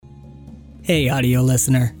Hey, audio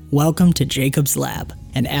listener. Welcome to Jacob's Lab,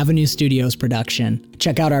 an Avenue Studios production.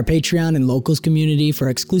 Check out our Patreon and Locals community for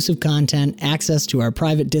exclusive content, access to our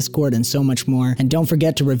private Discord, and so much more. And don't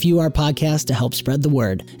forget to review our podcast to help spread the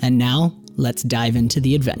word. And now, let's dive into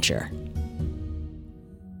the adventure.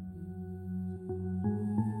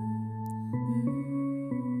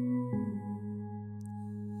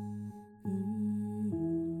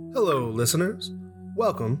 Hello, listeners.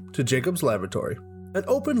 Welcome to Jacob's Laboratory, an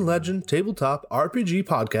open legend tabletop RPG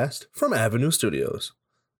podcast from Avenue Studios.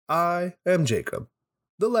 I am Jacob,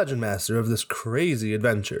 the legend master of this crazy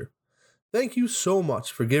adventure. Thank you so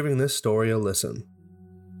much for giving this story a listen.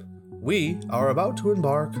 We are about to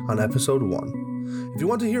embark on episode 1. If you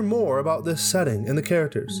want to hear more about this setting and the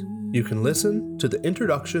characters, you can listen to the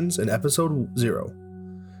introductions in episode 0.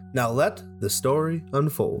 Now let the story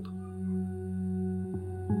unfold.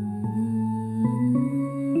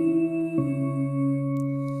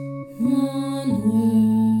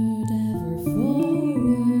 Onward, ever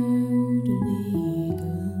forward we go.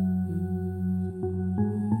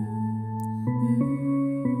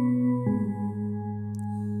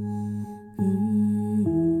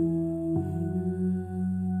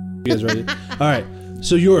 You guys ready? All right.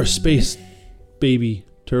 So your space baby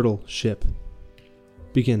turtle ship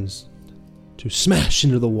begins to smash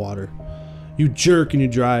into the water. You jerk and you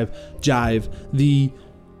jive. The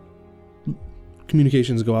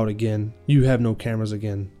communications go out again. You have no cameras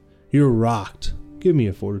again. You're rocked. Give me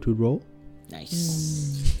a fortitude roll.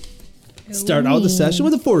 Nice. Start out the session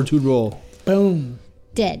with a fortitude roll. Boom.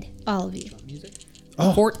 Dead. All of you.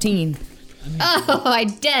 Oh. 14. Oh, I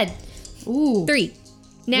dead. Ooh. 3.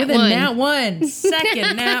 Nat With 1. a nat 1.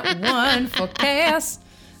 Second nat 1 for Cass.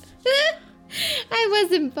 I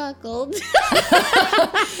wasn't buckled.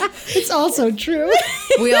 It's also true.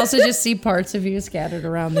 We also just see parts of you scattered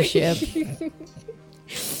around the ship.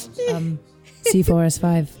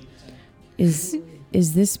 C4S5. Is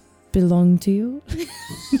this belong to you?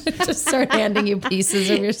 Just start handing you pieces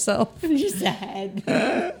of yourself. Just a head.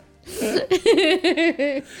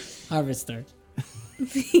 Harvester.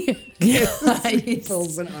 He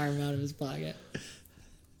pulls an arm out of his pocket.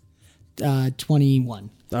 21.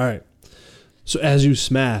 All right. So as you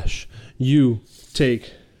smash, you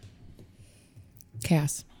take.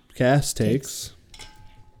 Cass takes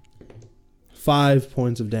 5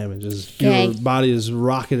 points of damage as Okay. your body is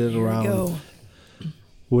rocketed Here we around. go.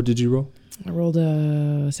 What did you roll? I rolled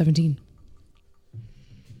a 17.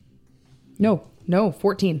 No,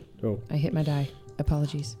 14. Oh. I hit my die.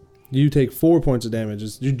 Apologies. You take 4 points of damage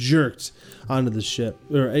as you jerked onto the ship.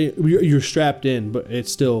 You're strapped in, but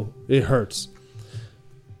it hurts.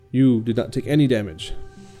 You did not take any damage.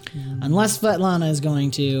 Unless Svetlana is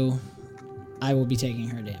going to, I will be taking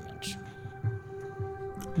her damage.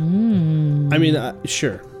 I mean,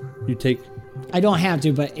 sure. You take I don't have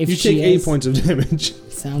to, but if you she take 8 is, points of damage.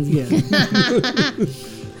 sounds good.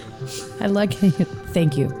 I like it.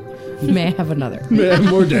 Thank you. May I have another?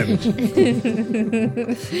 More damage.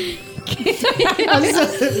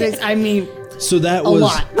 I mean, So that a was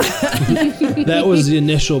lot. that was the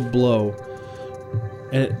initial blow,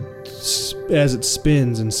 and as it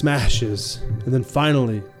spins and smashes, and then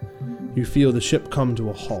finally, you feel the ship come to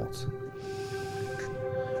a halt.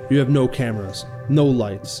 You have no cameras, no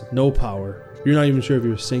lights, no power. You're not even sure if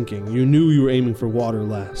you're sinking. You knew you were aiming for water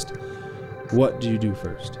last. What do you do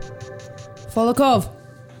first? Folokov,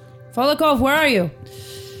 where are you?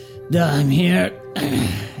 I'm here.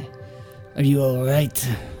 Are you all right?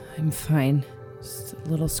 I'm fine. Just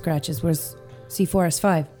little scratches. Where's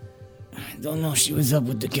C4S5? I don't know. She was up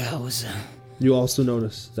with the cows. You also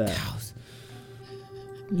notice that.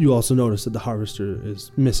 You also notice that the harvester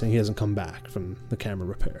is missing. He hasn't come back from the camera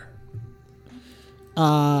repair.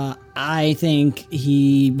 I think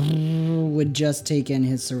he would just take in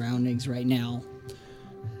his surroundings right now.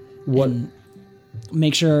 What? And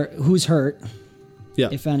make sure who's hurt, Yeah.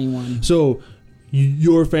 if anyone. So,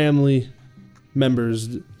 your family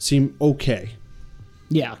members seem okay.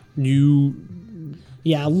 Yeah.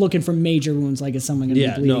 Yeah, Looking for major wounds, like is someone going to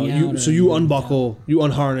be bleeding out? So you unbuckle, you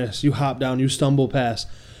unharness, you hop down, you stumble past,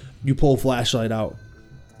 you pull flashlight out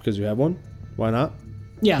because you have one. Why not?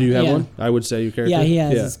 Yeah. Do you have yeah. one? I would say your character. Yeah, he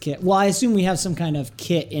has his kit. Well, I assume we have some kind of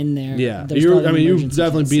kit in there. Yeah, There's you probably definitely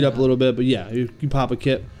emergency beat kits up a little bit, but yeah, you pop a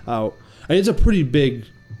kit out. I mean, it's a pretty big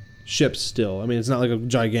ship still. I mean, it's not like a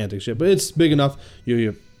gigantic ship, but it's big enough.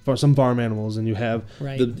 You for some farm animals, and you have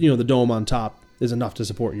Right. the dome on top is enough to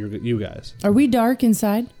support you guys. Are we dark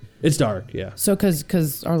inside? It's dark, yeah. So,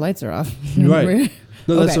 because our lights are off. Right.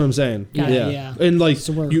 No, that's Okay. what I'm saying. Got it, yeah. And like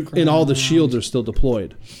So we're and all the crawling shields are still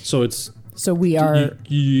deployed, so it's So we are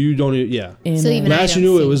You don't even, yeah. in. So even Last you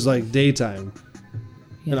don't knew see. it was like daytime.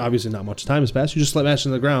 Yeah. And obviously not much time has passed. You just let match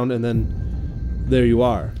in the ground and then there you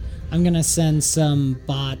are. I'm gonna send some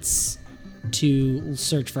bots to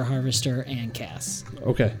search for Harvester and Cass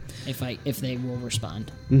Okay. if they will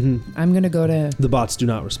respond. I'm gonna go to. The bots do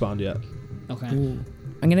not respond yet. Okay.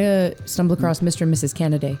 I'm gonna stumble across Mr. and Mrs.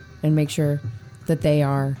 Kennedy and make sure that they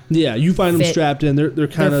are. Yeah, you find them Fit. strapped in. They're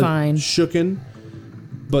kind of fine. shooken,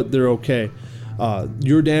 but they're okay.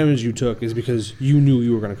 Your damage you took is because you knew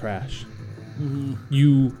you were going to crash.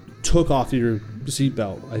 You took off your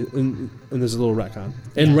seatbelt, and there's a little retcon,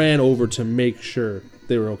 and Yeah. ran over to make sure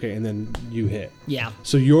they were okay, and then you hit. Yeah.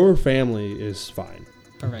 So your family is fine.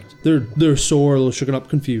 Perfect. They're sore, a little shooken up,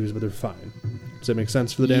 confused, but they're fine. Does that make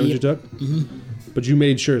sense for the damage you Yep. took? Mm-hmm. But you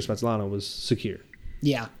made sure Svetlana was secure.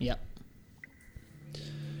 Yeah. Yep.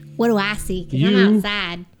 What do I see? 'Cause You- I'm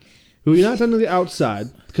outside. Well, you're not done to the outside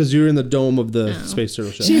because you're in the dome of the space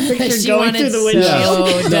turtle ship. She wanted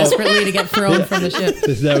so desperately to get thrown from the ship.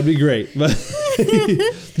 That would be great. But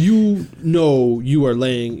you know you are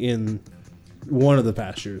laying in one of the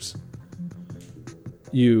pastures.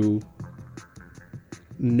 You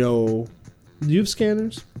know. Do you have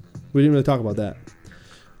scanners? We didn't really talk about that.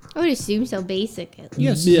 I would assume so basic. At least. You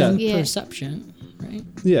have Yeah. some Yeah. perception, right?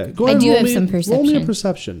 Yeah, go I ahead. do roll have me- some Roll me a perception.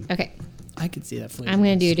 perception. Okay, I could see that. I'm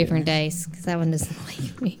going to do a different dice because that one doesn't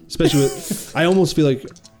like me. Especially with, I almost feel like,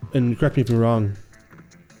 and correct me if I'm wrong,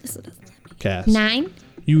 This one doesn't like me. Cass. 9?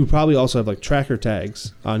 You probably also have like tracker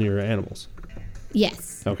tags on your animals.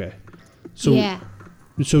 Yes. Okay. So yeah.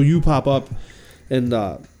 So you pop up, and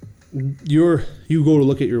you go to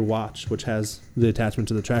look at your watch, which has the attachment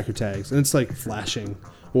to the tracker tags, and it's like flashing,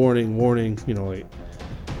 warning, warning. You know, like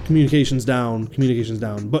communications down.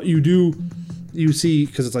 But you see,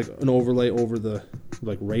 because it's like an overlay over the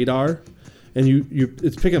like radar, and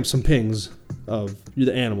it's picking up some pings of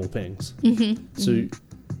the animal pings. Mm-hmm. So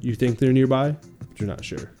you think they're nearby, but you're not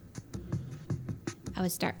sure. I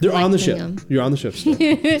would start They're on the collecting ship. them. You're on the ship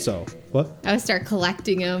still. So what? I would start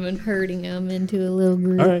collecting them and herding them into a little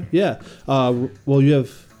group. All right, yeah. Well, you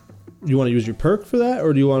want to use your perk for that,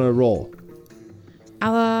 or do you want to roll?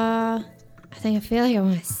 I feel like I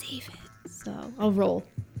want to save it, so I'll roll.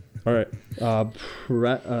 All right. Well,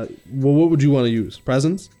 what would you want to use?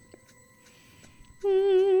 Presents?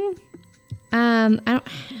 I don't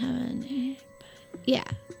have any. Yeah,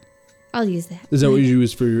 I'll use that. Is that what you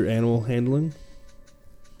use for your animal handling?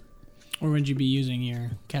 Or would you be using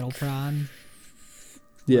your kettle prod?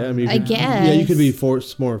 Yeah, I mean, I guess. Yeah, you could be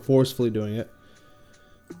more forcefully doing it.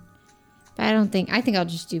 But I think I'll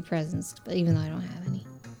just do presents, but even though I don't have any.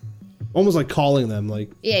 Almost like calling them,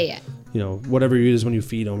 like Yeah. whatever you use when you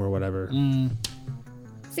feed them or whatever.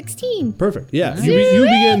 16. Perfect. Yeah, you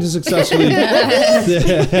begin to successfully do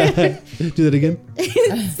that again.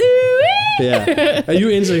 Yeah, and you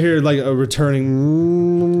instantly hear like a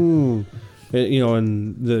returning,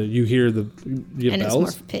 and you hear the I know it's more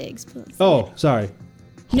bells. for pigs. But Oh, sorry.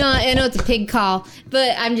 no, I know it's a pig call,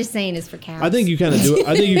 but I'm just saying it's for cows. I think you kind of do it.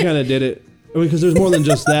 I think you kind of did it. I mean, because there's more than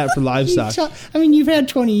just that for livestock. I mean, you've had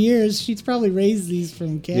 20 years. She's probably raised these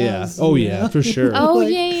from Yeah. cows. Oh, you yeah, know? for sure. Oh,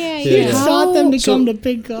 Like, yeah. You Yeah. taught them to So- come to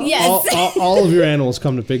pig calls. Yes. All of your animals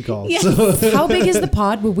come to pig calls. Yes. So, How big is the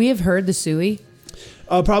pod? Would we have heard the Suey?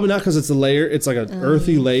 probably not because it's a layer. It's like an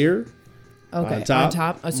earthy layer. Okay, On top? on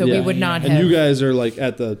top. So we Yeah. would not And have. you guys are like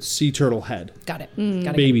at the sea turtle head, got it.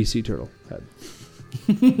 Got it. baby sea turtle head.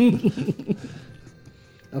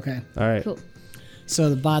 Okay. All right. Cool. So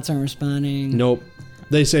the bots aren't responding. Nope.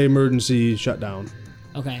 They say emergency shutdown.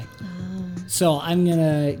 Okay. So I'm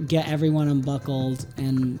gonna get everyone unbuckled,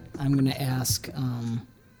 and I'm gonna ask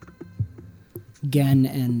Gen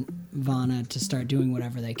and Vana to start doing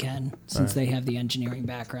whatever they can, since they have the engineering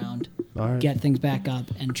background. All right. Get things back up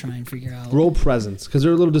and try and figure out. Roll presence because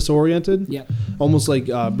they're a little disoriented. Yep. Almost like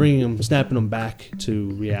snapping them back to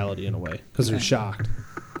reality in a way because they're Okay. shocked.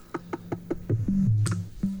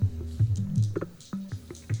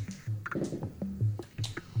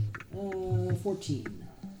 Uh, 14.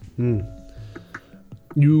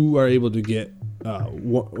 You are able to get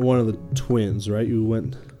one of the twins, right? You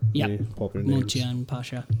went. Yep. let me pull up their names. Motia and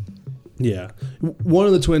Pasha. Yeah, one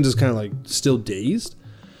of the twins is kind of like still dazed.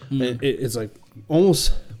 And it's like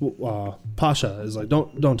almost. Pasha is like,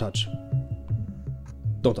 don't touch.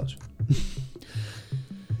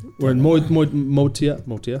 Where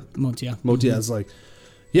Motia is like,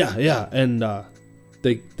 yeah, and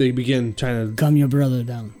they begin trying to. Calm your brother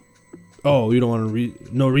down. Oh, you don't want to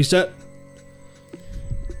no reset?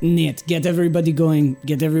 Neat. Get everybody going.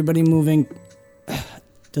 Get everybody moving.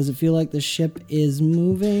 Does it feel like the ship is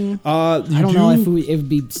moving? I don't know if it would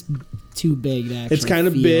be too big to actually It's kind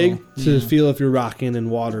of feel. big to Yeah. feel if you're rocking in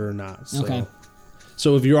water or not. So. Okay.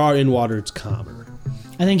 So if you are in water, it's calm.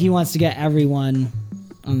 I think he wants to get everyone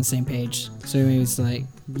on the same page. So he was like,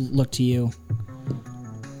 look to you.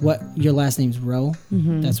 What, your last name's Ro?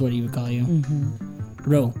 Mm-hmm. That's what he would call you. Mm-hmm.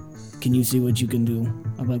 Ro, can you see what you can do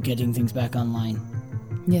about getting things back online?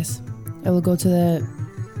 Yes. I will go to the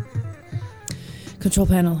control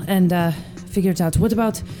panel and figure it out. What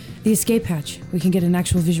about the escape hatch? We can get an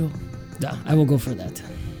actual visual. Yeah, I will go for that.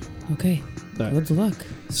 Okay. Right. Good luck.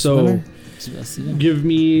 So Swimmer. give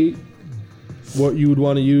me what you would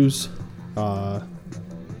want to use. You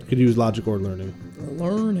could use logic or learning.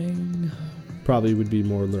 Learning. Probably would be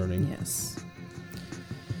more learning. Yes.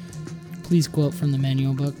 Please quote from the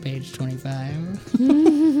manual book, page 25.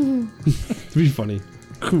 It'd be funny.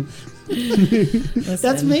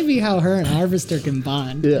 That's maybe how her and Harvester can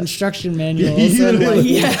bond. Yeah. Instruction manuals and like,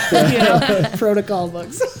 you know, protocol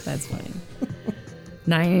books. That's funny.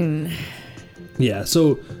 9. Yeah,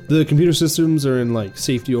 so the computer systems are in like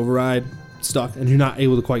safety override, stuck, and you're not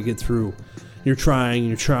able to quite get through. You're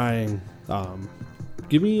trying.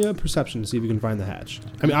 Give me a perception to see if you can find the hatch.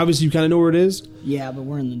 I mean, obviously you kind of know where it is, Yeah, but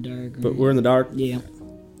we're in the dark. but we're in the dark. Yeah.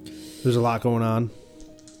 There's a lot going on.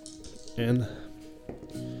 And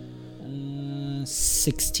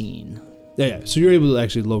 16. yeah, so you're able to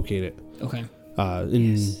actually locate it. Okay.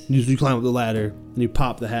 You climb up the ladder and you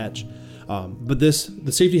pop the hatch. But the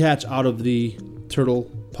safety hatch out of the turtle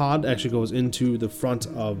pod actually goes into the front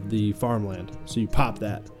of the farmland. So you pop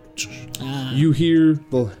that. You hear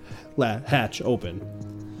the hatch open.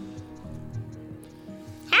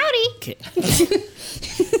 Howdy. Okay.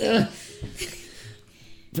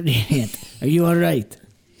 Brilliant. Are you all right?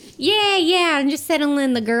 Yeah, I'm just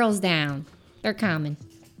settling the girls down. They're coming.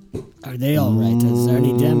 Are they all right? Is there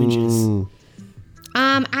any damages?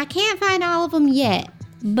 I can't find all of them yet,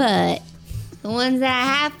 but the ones that I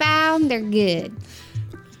have found, they're good.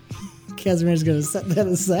 Casimir's gonna set that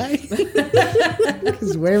aside.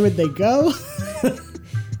 Because where would they go?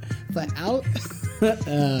 But out?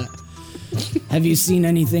 Have you seen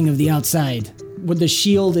anything of the outside? Well, the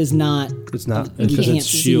shield is not. It's not You because can't it's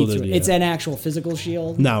see shielded. through it. Yeah. It's an actual physical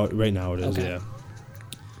shield. Right now it is. Okay. Yeah.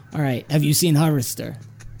 All right. Have you seen Harvester?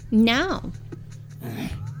 No.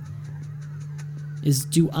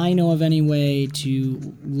 Do I know of any way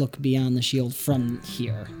to look beyond the shield from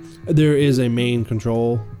here? There is a main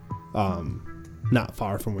control, not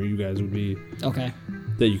far from where you guys would be, Okay.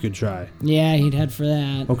 that you could try. Yeah, he'd head for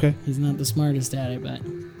that. Okay. He's not the smartest at it, but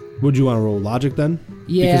Would you want to roll logic then?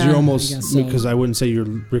 yeah. Because you're I almost guess so. because I wouldn't say you're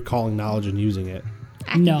recalling knowledge and using it.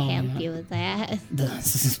 I can No, help no. you with that.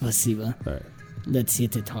 Spasiba. All right. Let's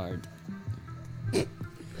hit it hard.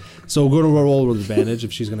 So go to roll with advantage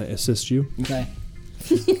if she's going to assist you, Okay.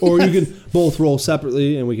 or you can both roll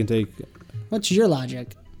separately and we can take What's your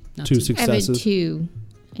logic? Not 2 too- I have a successes. 2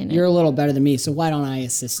 in it. You're a little better than me, so why don't I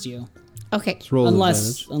assist you? Okay. Let's roll with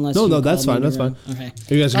Unless advantage. you No, that's call fine. me That's fine. to run. Okay.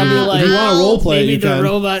 You guys, can I'll do, be if you like, want to role play, Maybe you the can.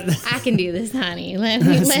 robot. I can do this, honey. Let me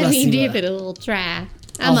Spasiba. give it a little try.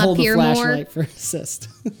 I'll I'm up hold the here more. flashlight for assist.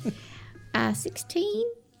 16?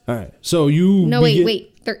 All right. So you. No, begin- wait.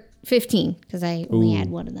 15, because I only Ooh. had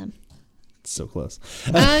one of them. So close.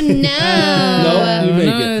 Oh, no. No, you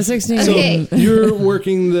make it. 16. Okay. So you're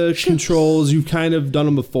working the controls. You've kind of done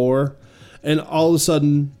them before, and all of a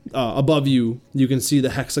sudden, above you, you can see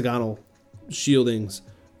the hexagonal shieldings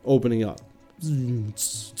opening up.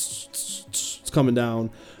 It's coming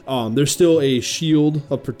down. There's still a shield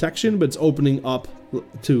of protection, but it's opening up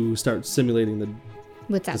to start simulating the.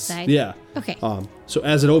 What's outside? Yeah. Okay. So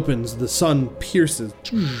as it opens, the sun pierces.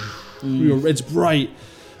 It's bright.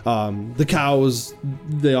 The cows,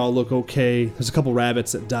 they all look okay. There's a couple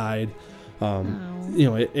rabbits that died. You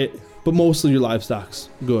know, but mostly your livestock's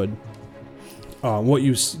good. What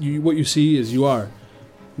you see is you are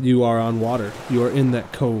on water. You are in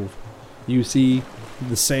that cove. You see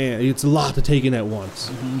the sand. It's a lot to take in at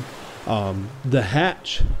once. The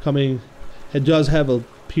hatch coming, it does have a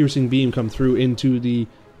piercing beam come through into the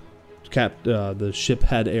ship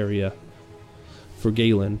head area for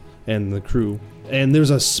Galen and the crew. And there's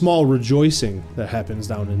a small rejoicing that happens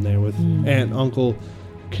down in there with Aunt, Uncle,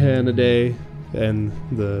 Canaday, and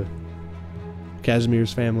the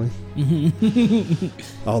Casimir's family.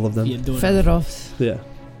 All of them. Fedorov. Yeah.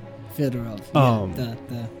 Fedorov. Um,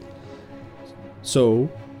 So,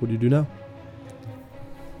 what do you do now?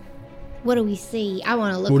 What do we see? I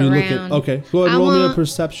want to look What do you around. look at? Okay, go ahead I and roll me a want-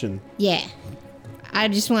 perception. Yeah. I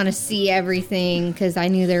just want to see everything because I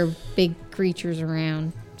knew there were big creatures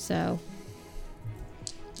around. So.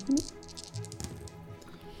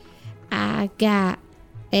 I got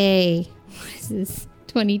a, what is this,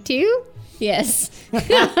 22? Yes.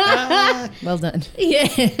 Well done.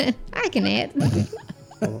 Yeah. I can add.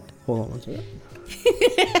 Hold on one second.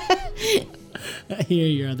 I hear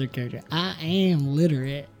your other character. I am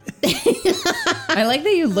literate. I like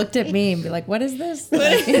that you looked at me and be like, what is this?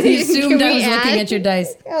 Like, you assumed Can I we was looking add? at your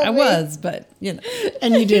dice. I was, but you know.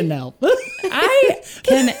 And you didn't help. I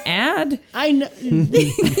can add. I know.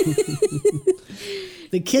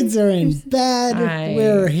 The kids are in bed.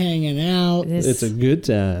 We're hanging out. It's a good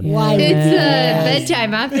time. Why would It's you ask?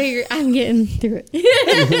 bedtime. I figure I'm getting through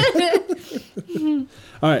it.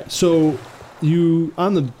 All right, so you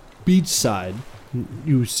on the beach side,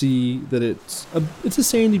 you see that it's a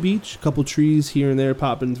sandy beach, a couple trees here and there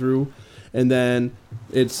popping through, and then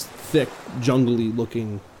it's thick, jungly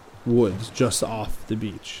looking woods just off the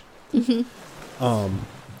beach.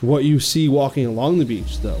 What you see walking along the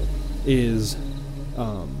beach though is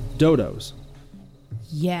dodos.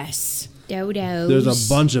 Yes. Dodos. There's a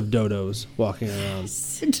bunch of dodos walking around.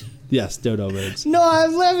 Yes, dodo birds. No,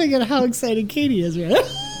 I'm laughing at how excited Katie is right now.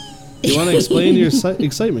 You want to explain your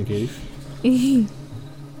excitement, Katie?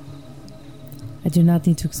 I do not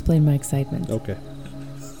need to explain my excitement. Okay.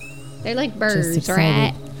 They're like Just birds, excited.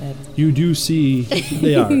 right? that- You do see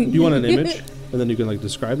they are. Do you want an image? And then you can like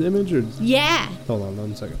describe the image or Yeah. hold on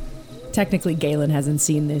 1 second. Technically, Galen hasn't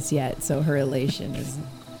seen this yet, so her elation is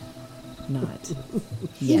not.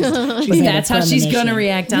 Yes. But had a that's how she's going to premonition.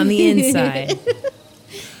 react on the inside.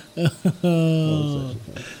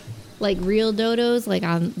 Like real dodos, like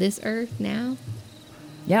on this earth now.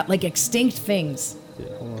 Yeah, like extinct things Yeah,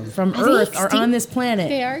 hold on. from Are they Earth are on extinct? this planet.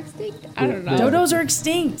 They are extinct? I don't know. Dodos are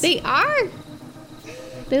extinct. They are.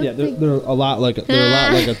 They Yeah, look they're, like- they're a lot like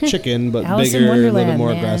a chicken, but Alice in bigger, a little Wonderland, more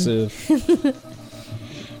man. aggressive.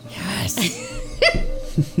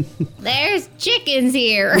 There's chickens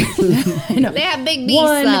here. I know. They have big beaks,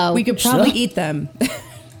 One, though. we could probably eat them.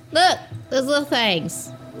 Look, those little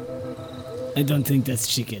things. I don't think that's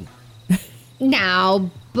chicken.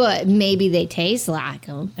 No, but maybe they taste like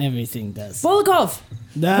them. Everything does. Volokov!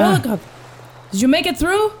 Da, Volokov! Did you make it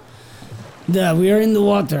through? da, we are in the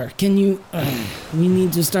water. Can you... we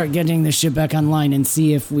need to start getting the ship back online and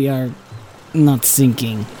see if we are not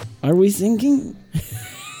sinking. Are we sinking?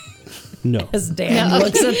 No, As Dan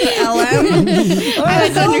looks at the LM. I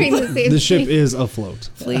was wondering the same the ship thing. is afloat.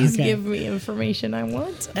 Please Okay. give me information I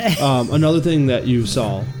want. Another thing that you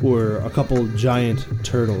saw were a couple giant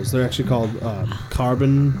turtles. They're actually called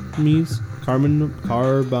carbon.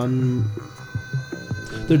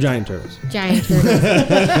 They're giant turtles. Giant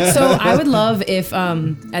turtles. So I would love if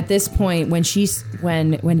at this point when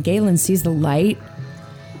Galen sees the light,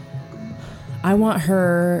 I want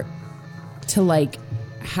her to like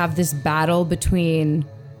have this battle between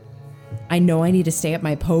I know I need to stay at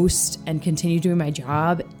my post and continue doing my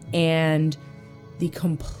job and the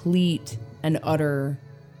complete and utter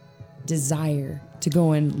desire to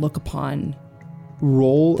go and look upon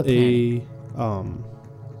Roll The a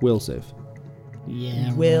will save.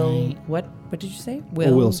 Yeah, will right. what did you say?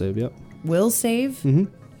 A will save. Yep. Will save? Roll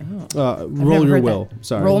never your heard will. that.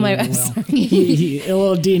 Sorry. Roll my A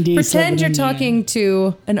little D&D. Pretend you're slipping in there. talking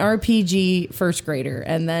to an RPG first grader,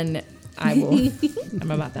 and then I will. I'm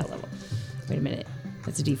about that level. Wait a minute.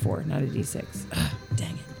 That's a D4, not a D6. Ugh,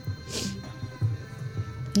 dang it.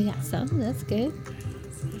 You got some. That's good.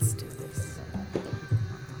 Let's do this.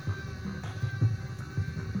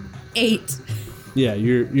 8. Yeah,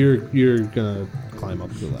 you're gonna climb up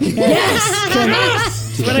the ladder.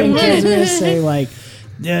 Yes! But I was gonna say like,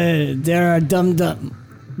 there are dumb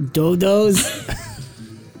dodos.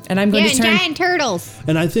 And I'm going Yeah, to and turn. giant turtles.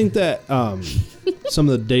 And I think that some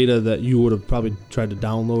of the data that you would have probably tried to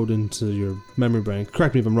download into your memory bank,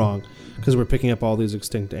 correct me if I'm wrong, because we're picking up all these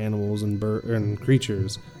extinct animals and and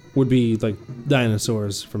creatures, would be like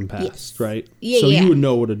dinosaurs from past, Yes. right? Yeah, so yeah. you would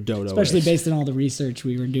know what a dodo Especially is. based on all the research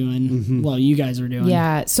we were doing. Well, you guys were doing.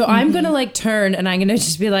 Yeah, so I'm going to like turn and I'm going to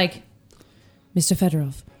just be like, Mr.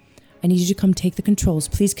 Fedorov, I need you to come take the controls.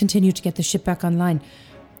 Please continue to get the ship back online.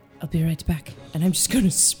 I'll be right back. And I'm just going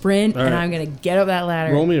to sprint All and right. I'm going to get up that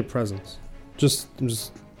ladder. Roll me a presence. Just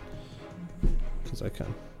because I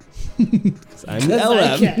can. 'Cause I'm the I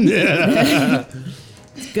LM. can.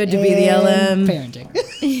 It's good to be the LM. Parenting.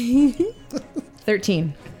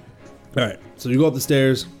 13. All right, so you go up the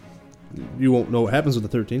stairs. You won't know what happens with the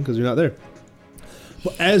 13 because you're not there.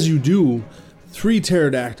 But as you do, 3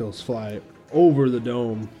 pterodactyls fly over the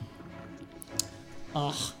dome.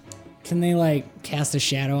 Oh, can they like cast a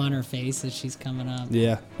shadow on her face as she's coming up?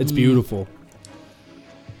 Yeah, it's beautiful.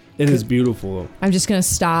 It is beautiful. I'm just going to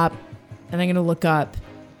stop and I'm going to look up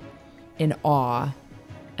in awe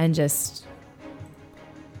and just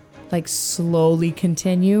like slowly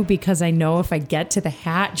continue because I know if I get to the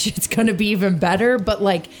hatch, it's going to be even better, but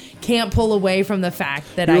like can't pull away from the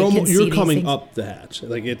fact that you're coming up the hatch.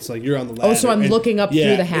 Like it's like you're on the ladder. Oh, so I'm looking up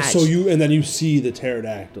through the hatch. And then you see the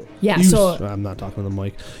pterodactyl. Yeah, I'm not talking to the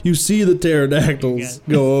mic. You see the pterodactyls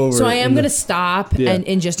go over. So I am going to stop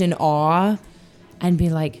and just in awe and be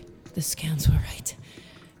like, the scans were right.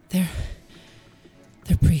 They're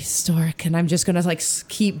prehistoric, and I'm just gonna like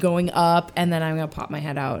keep going up, and then I'm gonna pop my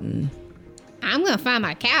head out, and I'm gonna find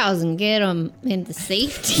my cows and get them into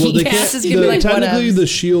safety. Well, they Cass can't. is gonna be like, Technically, whatevs. the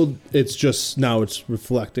shield. It's just now. It's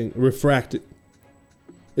refracted.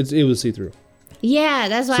 It's able to see through. Yeah,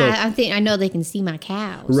 that's why So- I think I know they can see my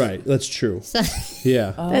cows. Right. That's true. So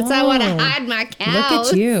Yeah. that's why I want to hide my cows.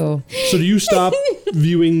 Look at you. So do you stop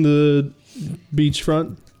viewing the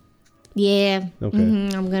beachfront? Yeah. Okay.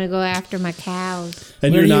 I'm gonna go after my cows.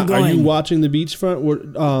 And Where you're are you not. Are you going? watching the beachfront?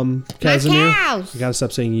 Casimir. My cows. You gotta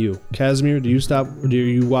stop saying you. Casimir, do you stop? Are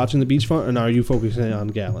you watching the beachfront, and are you focusing on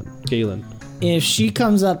Galen? If she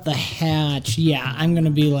comes up the hatch, yeah, I'm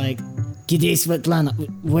gonna be like, G'day, Svetlana.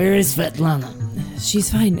 Where is Svetlana? She's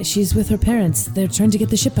fine. She's with her parents. They're trying to get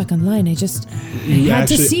the ship back online. I had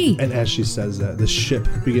to see. And as she says that, the ship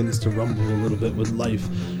begins to rumble a little bit with life,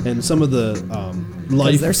 and some of the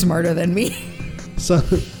life. They're smarter than me. Some,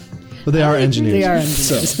 but they are engineers. They are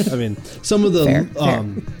engineers. So, I mean, some of the Fair.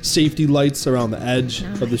 safety lights around the edge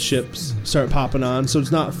of the ships start popping on. So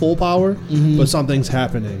it's not full power, but something's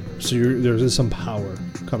happening. So there's some power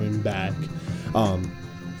coming back.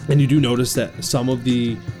 And you do notice that some of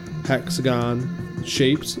the hexagon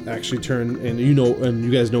shapes actually turn, and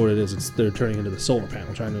you guys know what it is. They're turning into the solar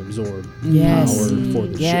panel, trying to absorb Yes. power for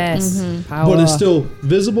the ship. Yes. Power. But it's still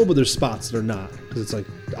visible, but there's spots that are not, because it's like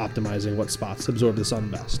optimizing what spots absorb the sun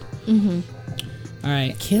best. All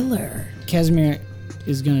right, killer. Casimir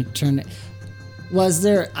is gonna turn it. Was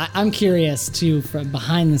there? I'm curious too, from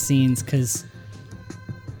behind the scenes, because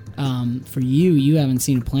for you haven't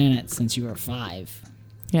seen a planet since you were 5.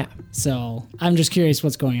 Yeah. So I'm just curious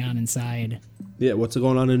what's going on inside. Yeah, what's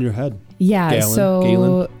going on in your head? Yeah.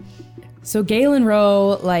 Galen? So Galen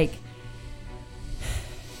Rowe, like,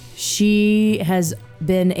 she has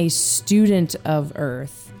been a student of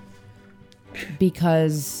Earth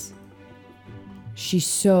because she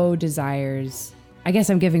so desires. I guess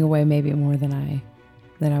I'm giving away maybe more than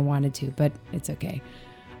I wanted to, but it's okay.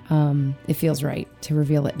 It feels right to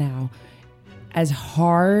reveal it now. As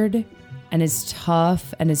hard and as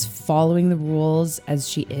tough and as following the rules as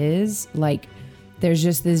she is, like, there's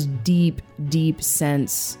just this deep, deep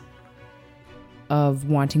sense of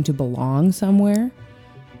wanting to belong somewhere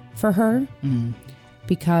for her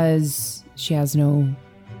because she has no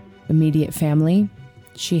immediate family.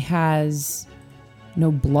 She has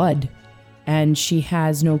no blood, and she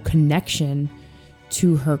has no connection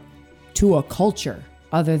to a culture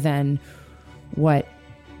other than what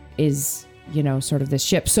is, sort of this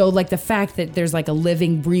ship. So like the fact that there's like a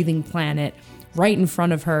living, breathing planet right in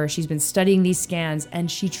front of her. She's been studying these scans, and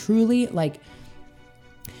she truly, like,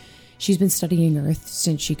 she's been studying Earth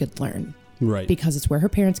since she could learn. Right. Because it's where her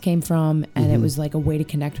parents came from, and it was like a way to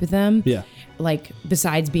connect with them. Yeah. Like,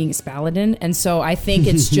 besides being a Spaladin. And so I think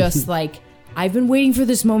it's just like, I've been waiting for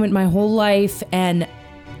this moment my whole life, and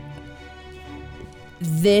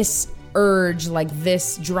this urge, like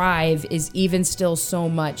this drive, is even still so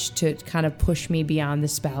much to kind of push me beyond the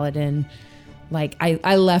Spaladin. Like,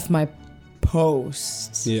 I left my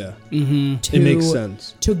post Yeah. to, It makes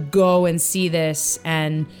sense. to go and see this,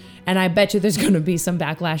 and I bet you there's going to be some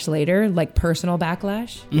backlash later, like personal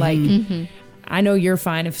backlash. Like, I know you're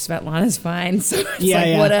fine if Svetlana's fine, so it's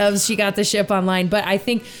whatevs, she got the ship online. But I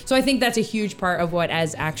think that's a huge part of what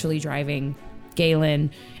is actually driving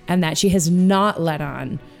Galen, and that she has not let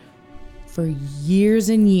on for years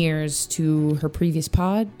and years to her previous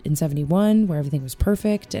pod in 71, where everything was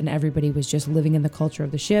perfect and everybody was just living in the culture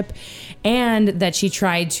of the ship, and that she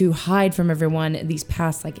tried to hide from everyone these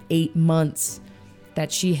past like 8 months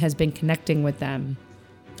that she has been connecting with them.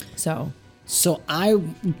 So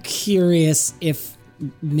I'm curious if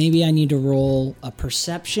maybe I need to roll a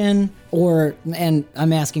perception, and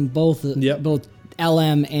I'm asking both both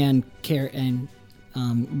LM and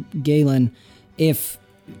Galen, if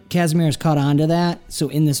Casimir has caught on to that. So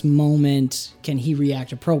in this moment, can he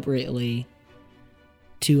react appropriately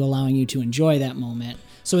to allowing you to enjoy that moment?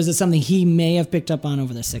 So is it something he may have picked up on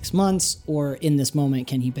over the 6 months, or in this moment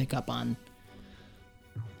can he pick up on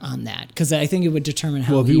that? Because I think it would determine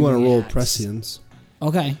how. Well, if he you want to roll reacts. prescience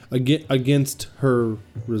Okay. against her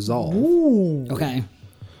resolve, Okay.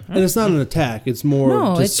 and it's not an attack; it's more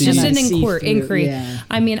No, to it's see. just an See through, inquiry. yeah.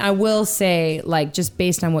 I mean, I will say, like, just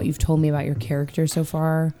based on what you've told me about your character so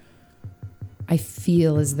far, I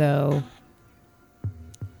feel as though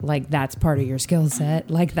like that's part of your skill set.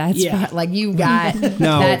 Like that's like you got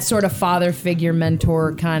Now- that sort of father figure,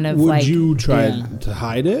 mentor kind of Would like. you try to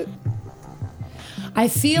hide it? I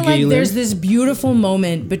feel like Galen? there's this beautiful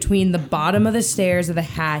moment between the bottom of the stairs of the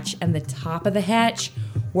hatch and the top of the hatch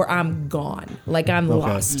where I'm gone. Like I'm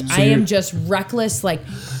lost. So I am you're- just reckless. Like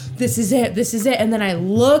this is it. This is it. And then I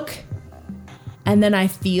look and then I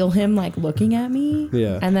feel him like looking at me.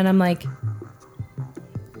 Yeah. And then I'm like,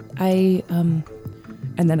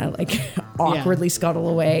 and then I like awkwardly scuttle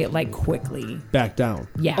away like quickly. Back down.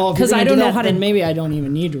 Yeah. Oh, if you're Because gonna I do don't know that, how to. then maybe I don't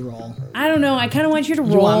even need to roll. I don't know. I kind of want you to You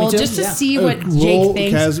want me roll to? just to Yeah. see what roll Jake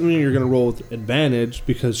thinks. Casimir, you're going to roll with advantage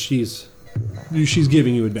because she's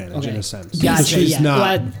giving you advantage in a sense. Because Gotcha. she's Yeah.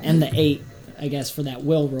 not. Well, and the 8, I guess, for that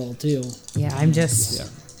will roll too. Yeah, I'm just. Yeah.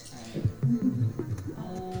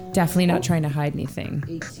 Definitely not trying to hide anything.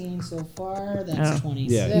 18 so far. That's Oh.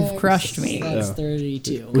 26. Yeah. You've crushed me. That's Yeah.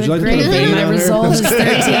 32. Would you like to put a Great. vein My on her? result is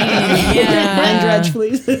 13. Yeah. Mind dredge,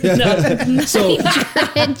 please.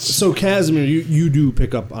 So Casimir, you do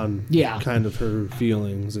pick up on Yeah. kind of her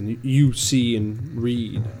feelings, and you see and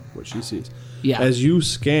read what she sees. Yeah. As you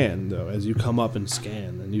scan, though, as you come up and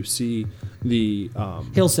scan, and you see the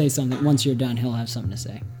He'll say something. Once you're done, he'll have something to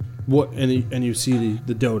say. and you see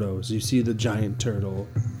the dodos, you see the giant turtle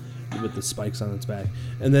with the spikes on its back,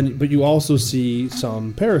 but you also see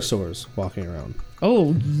some parasaurs walking around.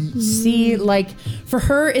 Oh, see, like for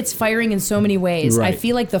her, it's firing in so many ways. I Right.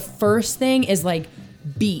 feel like the first thing is like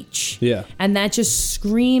beach. Yeah. And that just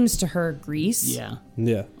screams to her Greece. Yeah.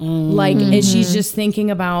 Yeah. Like she's just thinking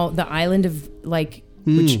about the island of like.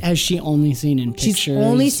 Which has she only seen in pictures? She's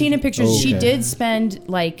only seen in pictures. She Okay. did spend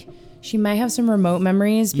like she might have some remote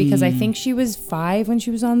memories because I think she was 5 when she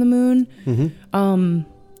was on the moon.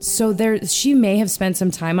 So she may have spent some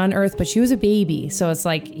time on Earth, but she was a baby. So it's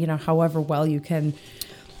like, however well you can.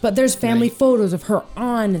 But there's family photos of her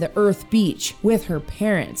on the Earth beach with her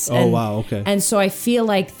parents. Oh, wow, okay. And so I feel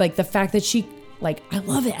like the fact that she. Like, I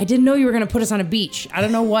love it. I didn't know you were going to put us on a beach. I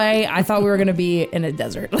don't know why. I thought we were going to be in a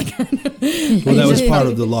desert. Like, Well, that was part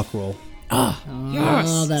of the luck roll.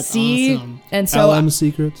 Oh, that's see? awesome. And so LM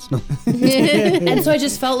secrets. No. And so I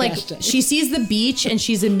just felt like Hashtag. she sees the beach and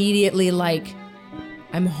she's immediately like,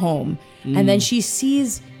 I'm home. And then she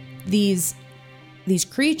sees these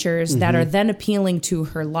creatures that are then appealing to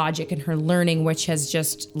her logic and her learning, which has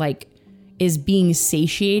just like is being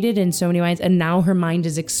satiated in so many ways. And now her mind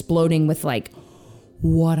is exploding with like,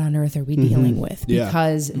 what on earth are we dealing with? Yeah.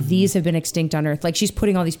 Because these have been extinct on Earth. Like she's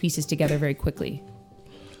putting all these pieces together very quickly.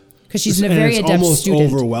 Because she's a And very it's adept almost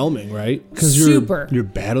student. overwhelming, right? Because Super. you're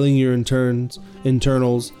battling your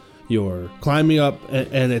internals, you're climbing up,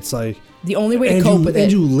 and it's like The only way to and cope you, with and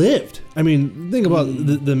it. you lived. I mean, think about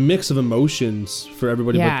the mix of emotions for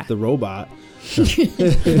everybody Yeah. but the robot.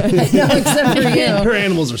 Except for you. Her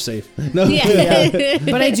animals are safe. No,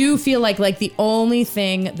 But I do feel like the only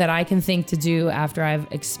thing that I can think to do after I've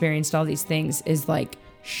experienced all these things is like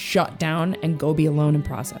shut down and go be alone and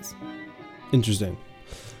process. Interesting.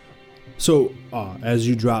 So, as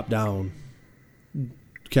you drop down,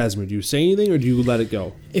 Casimir, do you say anything or do you let it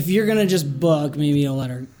go? If you're gonna just book, maybe you'll let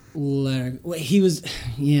her. Wait, he was.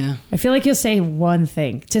 Yeah. I feel like you'll say one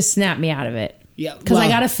thing to snap me out of it. Yeah. Because I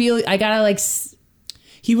well, gotta like,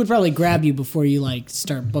 He would probably grab you before you like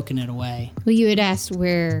start booking it away. Well, you had asked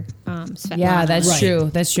where Svetlana. yeah, that's Right. true.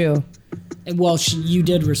 That's true. Well, you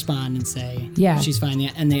did respond and say, Yeah. she's fine,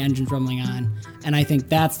 and the engine's rumbling on. And I think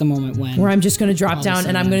that's the moment when. Where I'm just gonna drop All of a down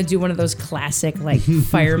and I'm sudden. gonna do one of those classic like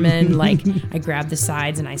firemen, like I grab the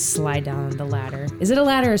sides and I slide down the ladder. Is it a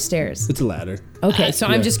ladder or stairs? It's a ladder. Okay, so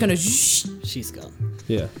yeah. I'm just gonna She's gone.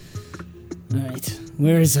 Yeah. All right.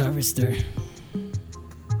 Where is Harvester?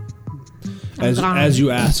 As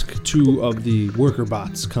you ask, 2 of the worker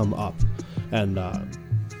bots come up, and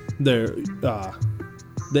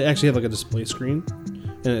they actually have like a display screen,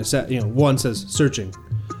 and it says, one says searching,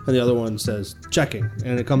 and the other one says checking,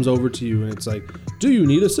 and it comes over to you, and it's like, do you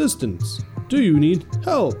need assistance? Do you need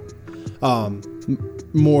help?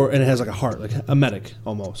 More, and it has like a heart, like a medic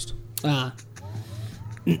almost.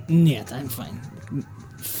 Нет, I'm fine.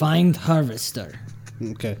 Find Harvester.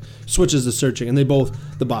 Okay. Switches to searching, and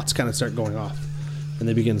the bots kind of start going off, and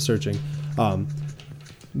they begin searching.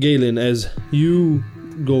 Galen, as you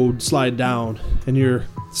slide down, and you're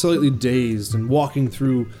slightly dazed and walking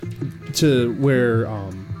through to where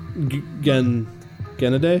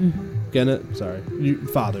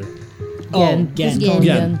father. Oh, Gen. Gen. Gen.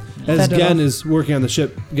 Gen. As Fedorov. Gen is working on the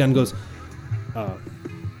ship, Gen goes,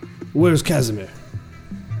 where's Casimir?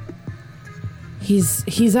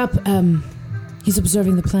 He's up He's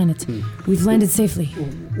observing the planet. We've landed safely.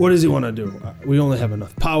 What does he want to do? We only have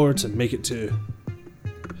enough power to make it to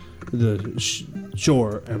the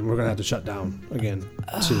shore, and we're going to have to shut down again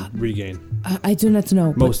to regain. I do not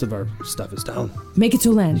know. Most of our stuff is down. Make it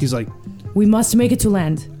to land. He's like We must make it to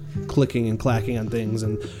land. clicking and clacking on things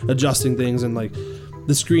and adjusting things, and like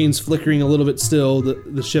the screen's flickering a little bit still.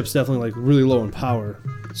 The ship's definitely like really low in power.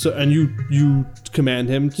 So, and you command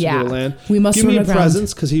him to go to land. We must give me a swim aground.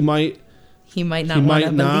 presence because he might not want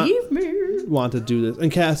to believe me. want to do this. And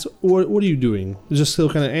Cass, what are you doing? Just still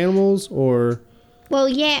kind of animals, or Well,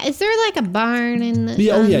 yeah. Is there like a barn in the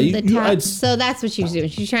Yeah, oh, yeah, you- the you- top? I'd- So that's what she was doing.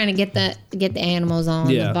 She's trying to get the animals on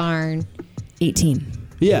Yeah. the barn. 18.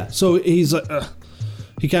 yeah? So he's like,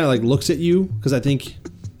 he kind of like looks at you because I think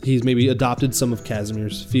he's maybe adopted some of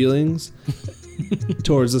Casimir's feelings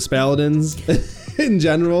towards the Spaladins in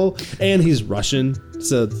general, and he's Russian,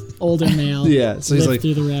 so Older male. Yeah, so he's lived like-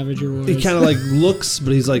 through the Ravager Wars. he kind of like looks,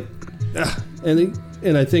 but he's like,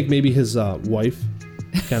 and I think maybe his wife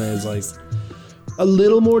kind of is like a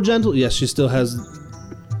little more gentle. Yes, she still has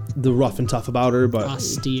the rough and tough about her, but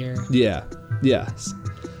austere. yeah, yes.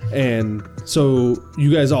 And so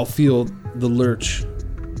you guys all feel the lurch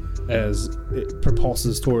as it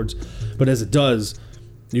propulses towards, but as it does,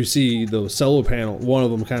 you see the cello panel, one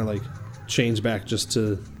of them kind of like change back just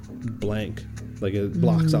to blank, like it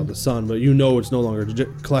blocks out the sun, but you know it's no longer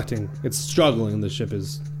collecting, it's struggling. The ship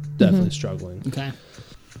is definitely struggling. Okay.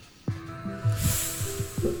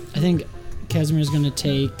 I think Casimir's going to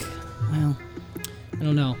take, well, I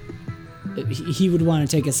don't know. He would want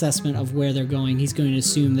to take assessment of where they're going. He's going to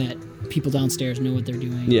assume that people downstairs know what they're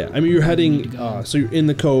doing. Yeah, I mean, you're Need to heading, go. so you're in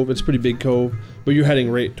the cove, it's a pretty big cove, but you're heading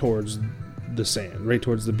right towards the sand, right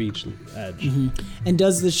towards the beach edge. And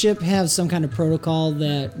does the ship have some kind of protocol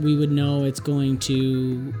that we would know it's going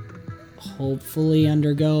to hopefully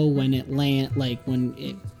undergo when it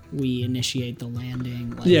we initiate the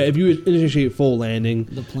landing? Like, Yeah, if you would initiate full landing,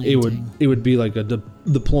 The it would be like a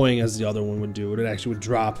deploying as the other one would do. It actually would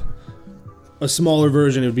drop a smaller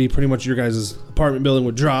version. It would be pretty much your guys' apartment building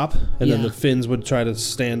would drop, and then Yeah. the fins would try to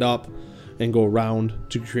stand up and go around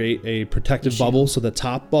to create a protective bubble. So the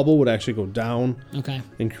top bubble would actually go down Okay.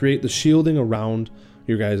 and create the shielding around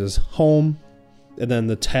your guys' home, and then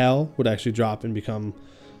the tail would actually drop and become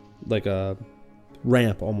like a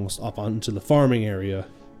ramp almost up onto the farming area.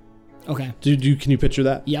 Okay. Can you picture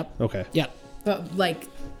that? Yep. Okay. Yep. But like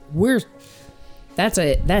that's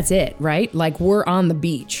it, right? Like we're on the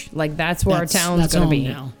beach. Like that's where our town's that's gonna home be.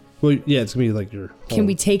 now. Well, yeah, it's gonna be like your home. Can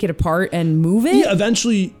we take it apart and move it? Yeah,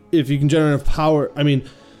 eventually, if you can generate enough power. I mean,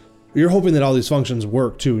 you're hoping that all these functions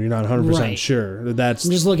work too. You're not 100% Right. sure. That's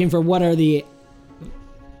I'm just looking for what are the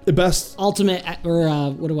the best. ultimate, or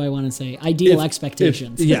what do I want to say? Ideal if-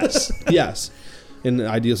 expectations. yes, yes. In the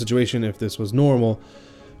ideal situation, if this was normal,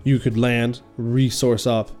 you could land, resource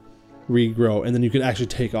up, regrow, and then you could actually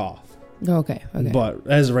take off. Okay. But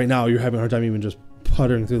as of right now, you're having a hard time even just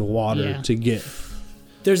puttering through the water Yeah. to get.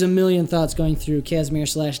 There's a million thoughts going through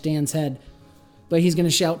Casimir/Dan's head, but he's going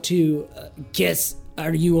to shout to Kiss,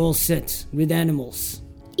 are you all set with animals?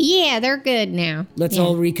 Yeah, they're good now. Let's Yeah.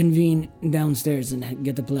 all reconvene downstairs and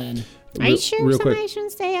get the plan. Are you sure real somebody quick.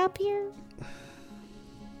 shouldn't stay up here?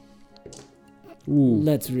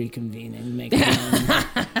 Let's reconvene and make a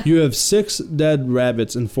plan. You have 6 dead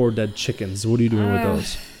rabbits and 4 dead chickens. What are you doing with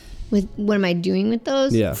those? With what am I doing with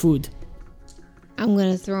those? Yeah. Food. I'm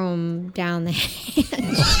gonna throw them down the hatch.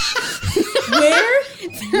 Where?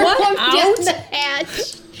 What? Down the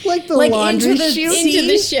hatch. Like the Like laundry into the chute? Into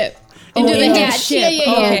the ship. Oh, Into the into the hatch. ship. Yeah, yeah,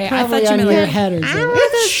 yeah. Okay, I Probably thought you on meant your like- head or I something. don't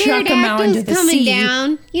want those Chuck 'em out pterodactyls into the coming sea.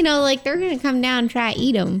 down. You know, like they're gonna come down and try to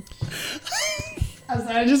eat them.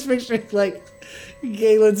 I just pictured like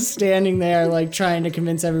Galen's standing there, like trying to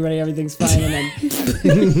convince everybody everything's fine, and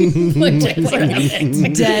then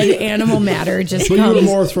Dead animal matter just But you were comes.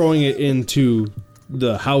 more throwing it into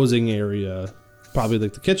the housing area, probably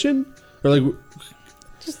like the kitchen, or like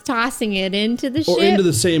Just tossing it into the or ship. into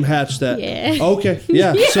the same hatch that. Yeah. Okay,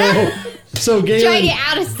 yeah. So Try to Galen, get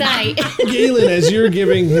out of sight. Galen, as you're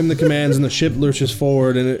giving him the commands and the ship lurches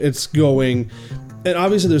forward and it's going, and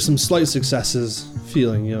obviously there's some slight successes.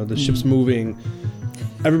 Feeling, the ship's moving.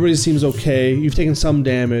 Everybody seems okay. You've taken some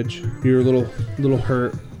damage. You're a little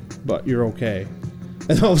hurt, but you're okay.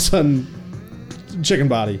 And all of a sudden, chicken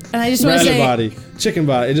body, And I just wanna rabbit say- body, chicken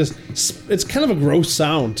body. It's kind of a gross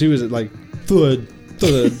sound too. Is it like thud,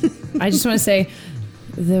 thud? I just want to say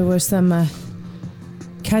there were some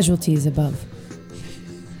casualties above.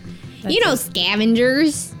 You know,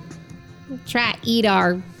 scavengers try to eat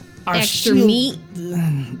our extra shield- meat.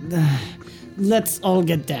 let's all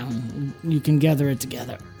get down. You can gather it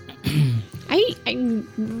together. I'm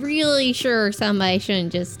really sure somebody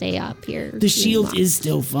shouldn't just stay up here. The shield is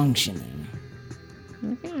still functioning.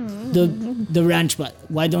 The ranch bot.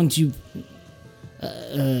 Why don't you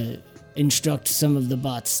instruct some of the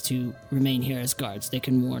bots to remain here as guards? They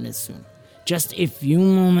can warn us soon. Just a few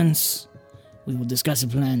moments. We will discuss a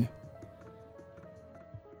plan.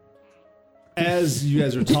 As you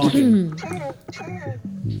guys are talking,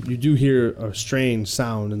 you do hear a strange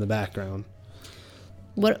sound in the background.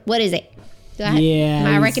 What is it? Yeah. Am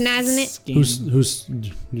I he's recognizing it? scanning.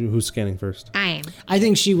 Who's scanning first? I am. I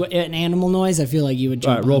think she would. An animal noise. I feel like you would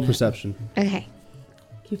All jump. right, roll on it. perception. Okay.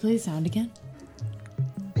 Can you play the sound again?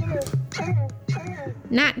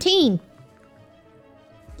 19.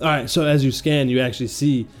 All right, so as you scan, you actually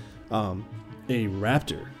see a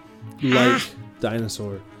raptor-like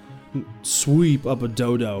dinosaur sweep up a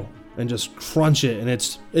dodo and just crunch it, and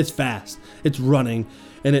it's fast. It's running,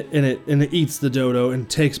 and it eats the dodo and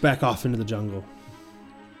takes back off into the jungle.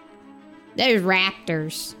 There's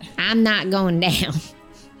raptors. I'm not going down.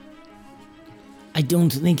 I don't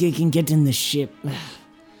think it can get in the ship.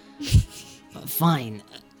 Fine.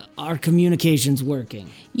 Our communication's working.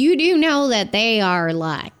 You do know that they are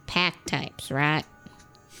like pack types, right?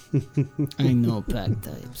 I know pack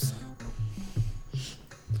types.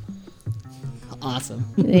 Awesome.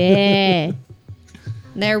 Yeah.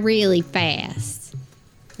 They're really fast.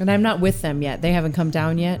 And I'm not with them yet. They haven't come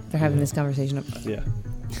down yet. They're having this conversation. Yeah.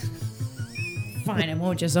 Fine, I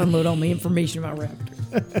won't just unload all my information about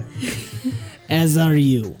raptors. As are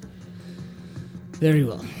you. Very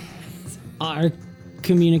well. Our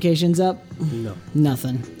communication's up? No.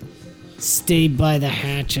 Nothing. Stay by the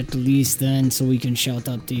hatch at least then so we can shout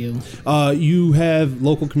up to you. You have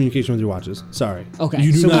local communication with your watches. Sorry. Okay,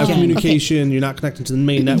 You do so not we have can- communication. You're not connected to the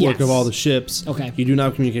main network Yes. of all the ships. Okay. You do not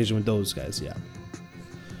have communication with those guys. Yeah.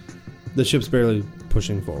 The ship's barely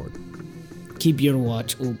pushing forward. Keep your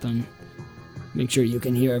watch open. Make sure you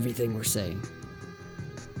can hear everything we're saying.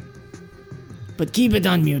 But keep it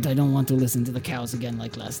on mute. I don't want to listen to the cows again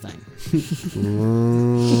like last time.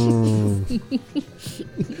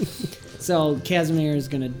 So Casimir is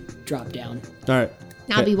gonna drop down. All right.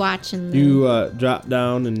 I'll be watching the You drop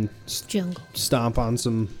down and jungle. stomp on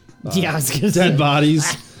some Yeah, I was gonna dead say.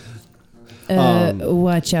 bodies.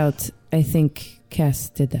 Watch out. I think Cass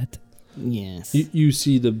did that. Yes. You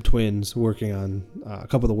see the twins working on a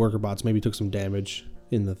couple of the worker bots. Maybe took some damage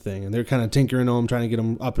in the thing, and they're kind of tinkering on them, trying to get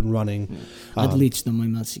them up and running. Отлично, мой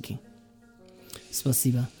мальчики.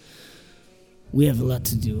 Спасибо. We have a lot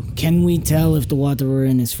to do. Can we tell if the water we're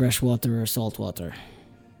in is fresh water or salt water?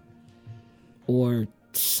 Or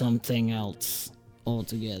something else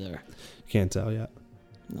altogether? Can't tell yet.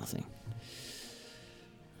 Nothing.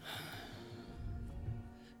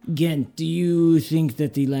 Gent, do you think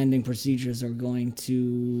that the landing procedures are going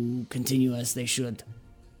to continue as they should?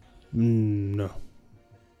 No.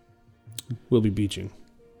 We'll be beaching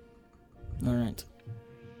Alright.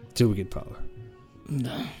 till we get power.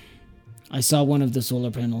 I saw one of the solar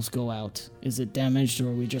panels go out. Is it damaged or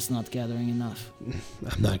are we just not gathering enough?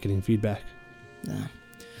 I'm not getting feedback.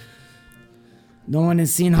 No one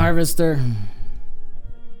has seen Harvester.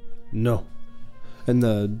 No. And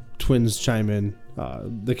the twins chime in.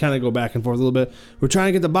 They kind of go back and forth a little bit. We're trying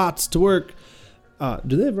to get the bots to work.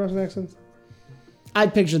 Do they have Russian accents? I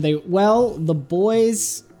picture the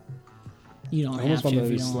boys. You don't I almost have to want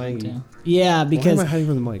if you to be don't want slangy. to. Yeah, Why am because I hiding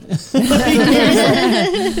from the mic?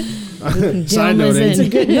 Side Dumb noting. as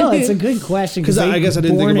in- it's a good question 'Cause I guess I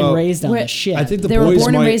didn't think born about- and raised on the Wait, ship. I think the They were boys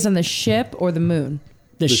born and might- raised on the ship or the moon?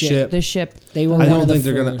 the the ship. ship. The ship. They were I one don't of the think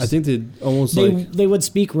they're gonna. I first. think they'd almost they like. they would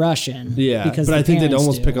speak Russian. Yeah, because but the I think they'd parents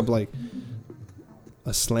almost do. pick up like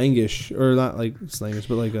a slangish, or not like slangish,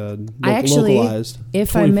 but like a I actually, localized.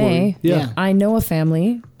 if I 2040. may, Yeah. I know a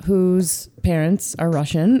family whose parents are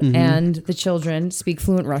Russian Mm-hmm. and the children speak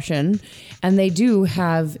fluent Russian, and they do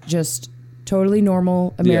have just totally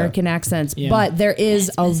normal American accents, Yeah. but there is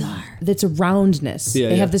that's a roundness. Yeah,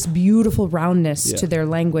 they have yeah. this beautiful roundness Yeah. to their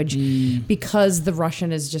language because the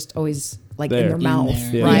Russian is just always like There. in their In mouth,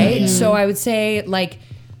 there. Yeah. right? Yeah. So I would say like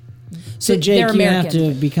So they're Jake, you have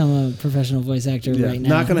American. to become a professional voice actor Yeah, right now.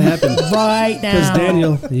 not gonna happen. right Because now.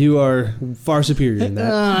 Daniel, you are far superior in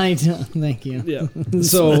that. I don't. Thank you. Yeah.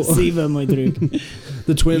 So Спасибо, мой друг.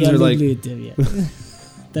 the twins Я are like, люблю тебя.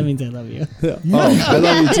 That means I love you. oh, I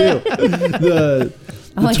love you too. The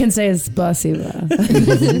All I can say is spasiba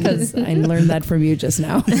because I learned that from you just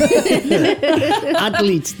now.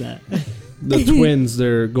 Отлично. the twins,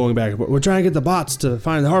 they're going back and forth. We're trying to get the bots to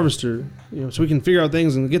find the harvester, so we can figure out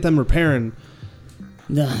things and get them repairing.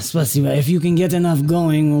 Да, спасибо. If you can get enough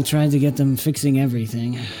going, we'll try to get them fixing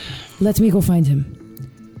everything. Let me go find him.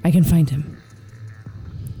 I can find him.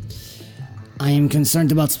 I am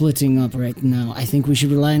concerned about splitting up right now. I think we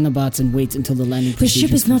should rely on the bots and wait until the landing The procedure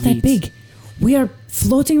ship is not that big. We are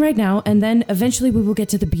floating right now, and then eventually we will get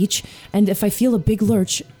to the beach. And if I feel a big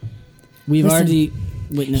lurch, We've Listen, already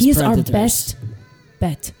witnessed he is predators. our best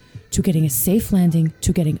bet to getting a safe landing,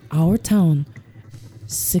 to getting our town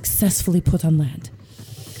successfully put on land.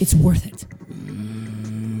 It's worth it.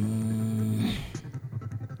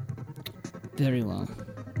 Very well.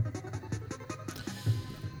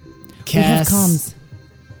 We have Cass, comms.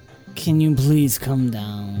 can you please come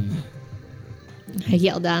down? I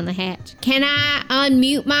yelled down the hatch. Can I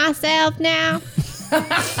unmute myself now?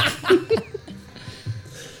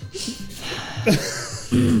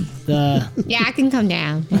 Yeah, I can come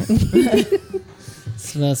down.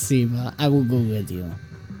 Spasiba, I will go with you.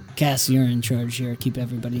 Cass, you're in charge here. Keep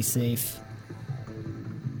everybody safe.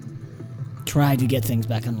 Try to get things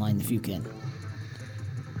back online if you can.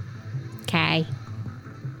 Okay.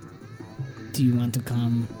 Do you want to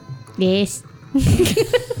come? Yes.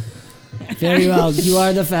 Very well. You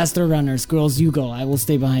are the faster runners. Girls, you go. I will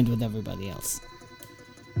stay behind with everybody else.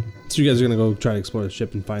 So you guys are gonna go try to explore the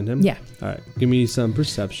ship and find him? Yeah. All right. Give me some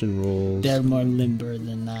perception rolls. They're more limber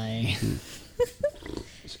than I.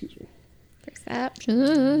 Excuse me.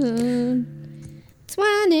 Perception.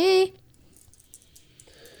 20.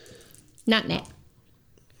 Not net.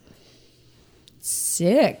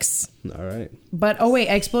 6. All right. But, oh wait,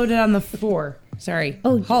 I exploded on the 4. Sorry.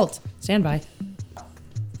 Oh. Halt. Stand by.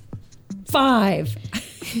 5.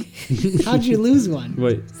 How'd you lose one?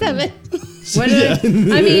 Wait. 7. What did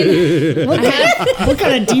I mean, What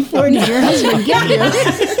kind of D4 did your husband give you?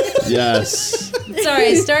 Yes. sorry,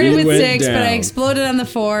 I started You with went 6, but I down. exploded on the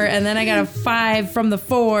 4, and then I got a 5 from the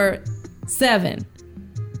 4. 7.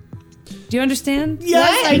 Do you understand?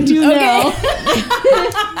 Yes, I do know.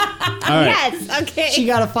 All right. Yes, okay. She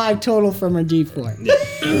got a 5 total from her D4.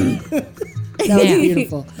 That was Yeah.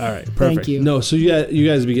 beautiful. All right. Perfect. you. No, so you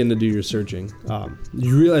guys begin to do your searching.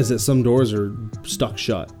 You realize that some doors are stuck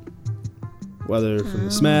shut. Whether from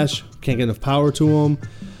the smash, can't get enough power to them.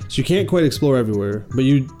 So you can't quite explore everywhere, but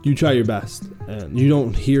you try your best. And you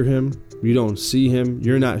don't hear him. You don't see him.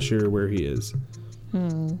 You're not sure where he is.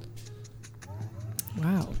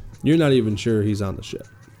 Wow. You're not even sure he's on the ship.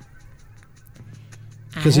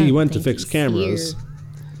 Because he went to fix cameras.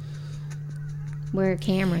 Where are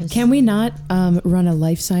cameras? Can we not run a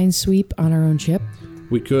life sign sweep on our own ship?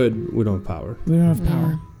 We could. We don't have power. We don't have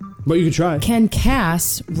power. But you could try. Can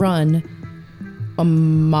Cass run a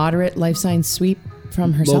moderate life sign sweep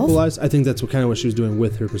from herself? Localized? I think that's kind of what she was doing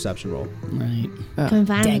with her perception roll. Right. Can we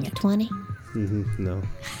find dang him it. at 20? No.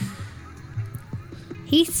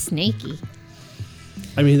 He's sneaky.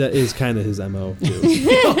 I mean, that is kind of his MO, too.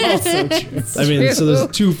 Also true. I mean, so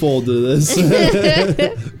there's twofold to this.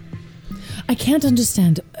 I can't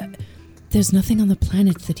understand. There's nothing on the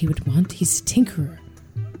planet that he would want. He's a tinkerer.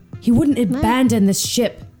 He wouldn't abandon this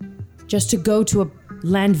ship just to go to a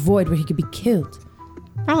land void where he could be killed.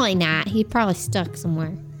 Probably not. He's probably stuck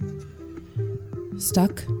somewhere.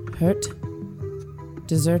 Stuck? Hurt?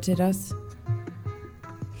 Deserted us?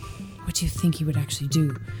 What do you think he would actually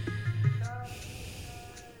do?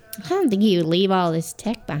 I don't think he would leave all this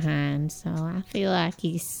tech behind, so I feel like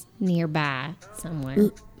he's nearby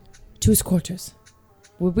somewhere. To his quarters.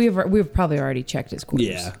 We've probably already checked his quarters.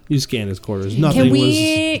 Yeah. You scan his quarters. Nothing Can was...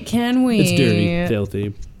 we? It's dirty,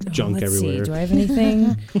 filthy, junk Let's everywhere. See. Do I have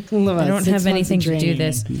anything? I don't have anything to do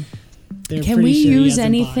this. Can we use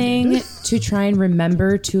anything to try and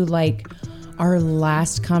remember to like our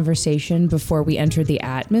last conversation before we entered the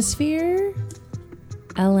atmosphere?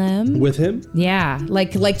 LM? With him? Yeah,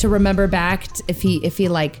 like to remember back if he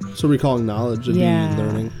like. So recalling knowledge and Yeah.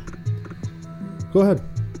 learning. Go ahead.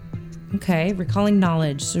 Okay, recalling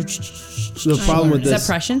knowledge. So The problem with is that this...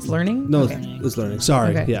 prescience? Learning? No, Okay. it's learning.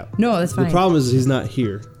 Sorry. Okay. Yeah. No, that's fine. The problem is he's not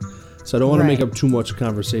here. So I don't want to make Right. up too much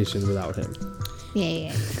conversation without him.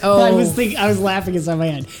 Yeah. Oh, I was laughing inside my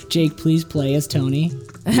head. Jake, please play as Tony.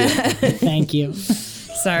 Thank you.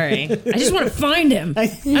 sorry. I just want to find him. I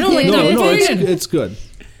don't like No, confusion. it's good.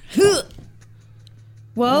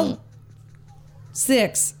 Well,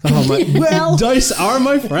 6. Oh my! Well, dice are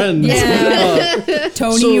my friends. Yeah.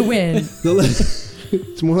 Tony, so- you win.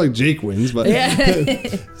 It's more like Jake wins, but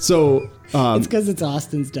so It's because it's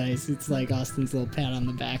Austin's dice. It's like Austin's little pat on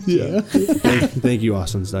the back to yeah. you. Thank you,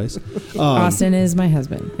 Austin's dice. Austin is my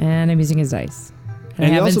husband, and I'm using his dice. And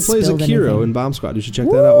he I also haven't plays a spilled hero anything. in Bomb Squad. You should check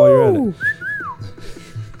that out while you're at Woo!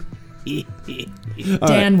 it. All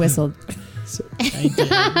Dan right. whistled. I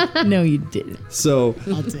did. No, you didn't. So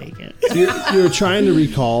I'll take it. you're trying to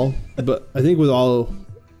recall, but I think with all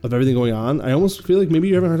of everything going on, I almost feel like maybe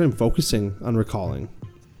you're having a hard time focusing on recalling.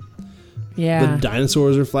 Yeah. The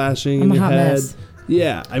dinosaurs are flashing I'm in a your hot head. mess.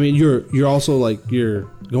 Yeah, I mean, you're also like you're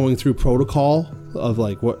going through protocol of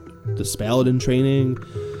like what the Spaladin training.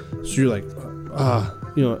 So you're like,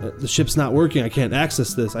 the ship's not working. I can't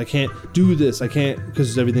access this. I can't do this. I can't,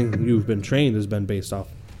 because everything you've been trained has been based off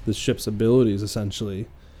the ship's abilities essentially,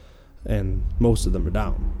 and most of them are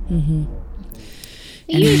down. Mm-hmm.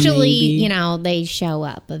 Usually, they show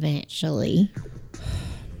up eventually.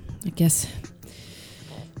 I guess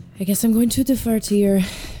I'm going to defer to your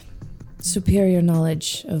superior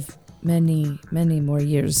knowledge of many, many more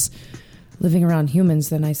years living around humans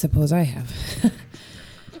than I suppose I have.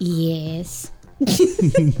 Yes.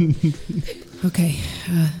 Okay,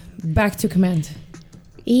 back to command.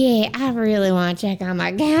 Yeah, I really want to check on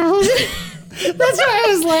my cows. That's why I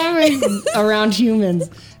was laughing around humans.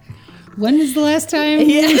 When was the last time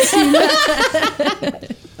you seen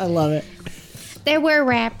that? I love it. There were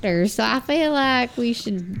raptors, so I feel like we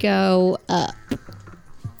should go up.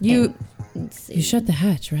 You See. shut the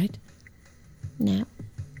hatch, right? No.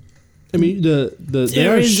 I mean, they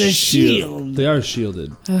There are is a shield. They are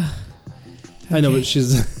shielded. I know, but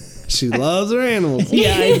she loves her animals.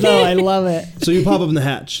 Yeah, I know. I love it. So you pop up in the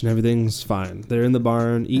hatch and everything's fine. They're in the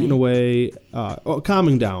barn, eating away,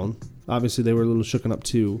 calming down. Obviously, they were a little shooken up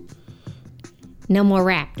too. No more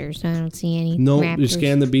raptors. I don't see any No, raptors. you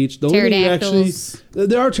scan the beach. The only thing you Pterodactyls.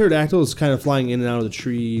 there are pterodactyls kind of flying in and out of the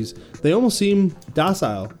trees. They almost seem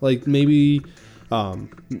docile. Like maybe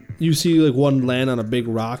you see like one land on a big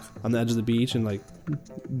rock on the edge of the beach and like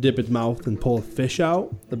dip its mouth and pull a fish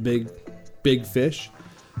out, a big fish.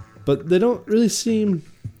 But they don't really seem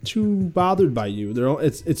too bothered by you.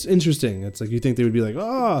 It's interesting. It's like you think they would be like,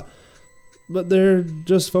 but they're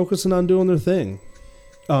just focusing on doing their thing.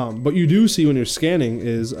 But you do see when you're scanning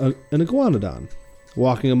is an iguanodon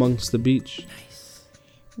walking amongst the beach.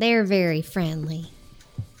 They're very friendly.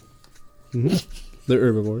 Mm-hmm. They're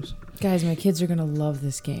herbivores. Guys, my kids are gonna love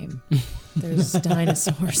this game. There's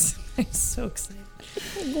dinosaurs. I'm so excited.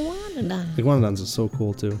 Iguanodon. Iguanodons are so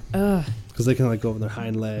cool too, Ugh. because they can like go over their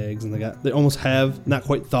hind legs and they almost have not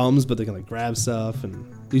quite thumbs, but they can like grab stuff, and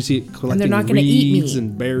you see it collecting not gonna eat reeds me.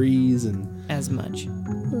 and berries and. As much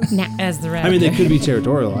No. as the raptor. I mean, they could be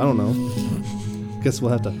territorial. I don't know. Guess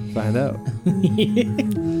we'll have to find out.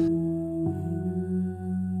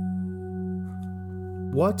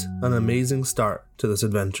 What an amazing start to this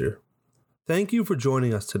adventure. Thank you for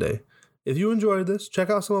joining us today. If you enjoyed this, check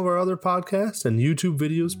out some of our other podcasts and YouTube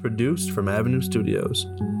videos produced from Avenue Studios.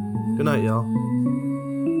 Good night, y'all.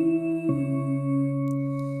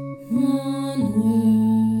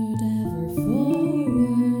 Onward, ever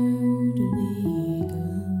forward we go.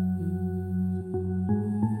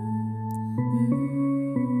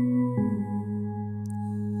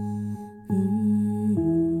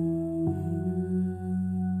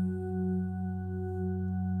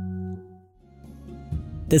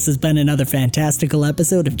 This has been another fantastical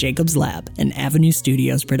episode of Jacob's Lab, an Avenue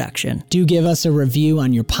Studios production. Do give us a review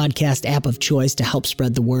on your podcast app of choice to help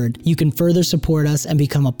spread the word. You can further support us and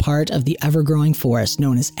become a part of the ever-growing forest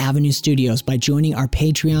known as Avenue Studios by joining our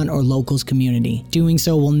Patreon or Locals community. Doing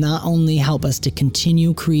so will not only help us to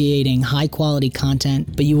continue creating high-quality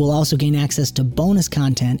content, but you will also gain access to bonus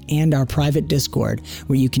content and our private Discord,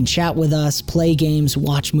 where you can chat with us, play games,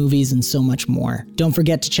 watch movies, and so much more. Don't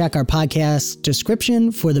forget to check our podcast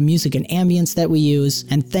description for the music and ambience that we use,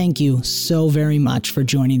 and thank you so very much for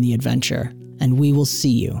joining the adventure, and we will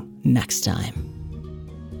see you next time.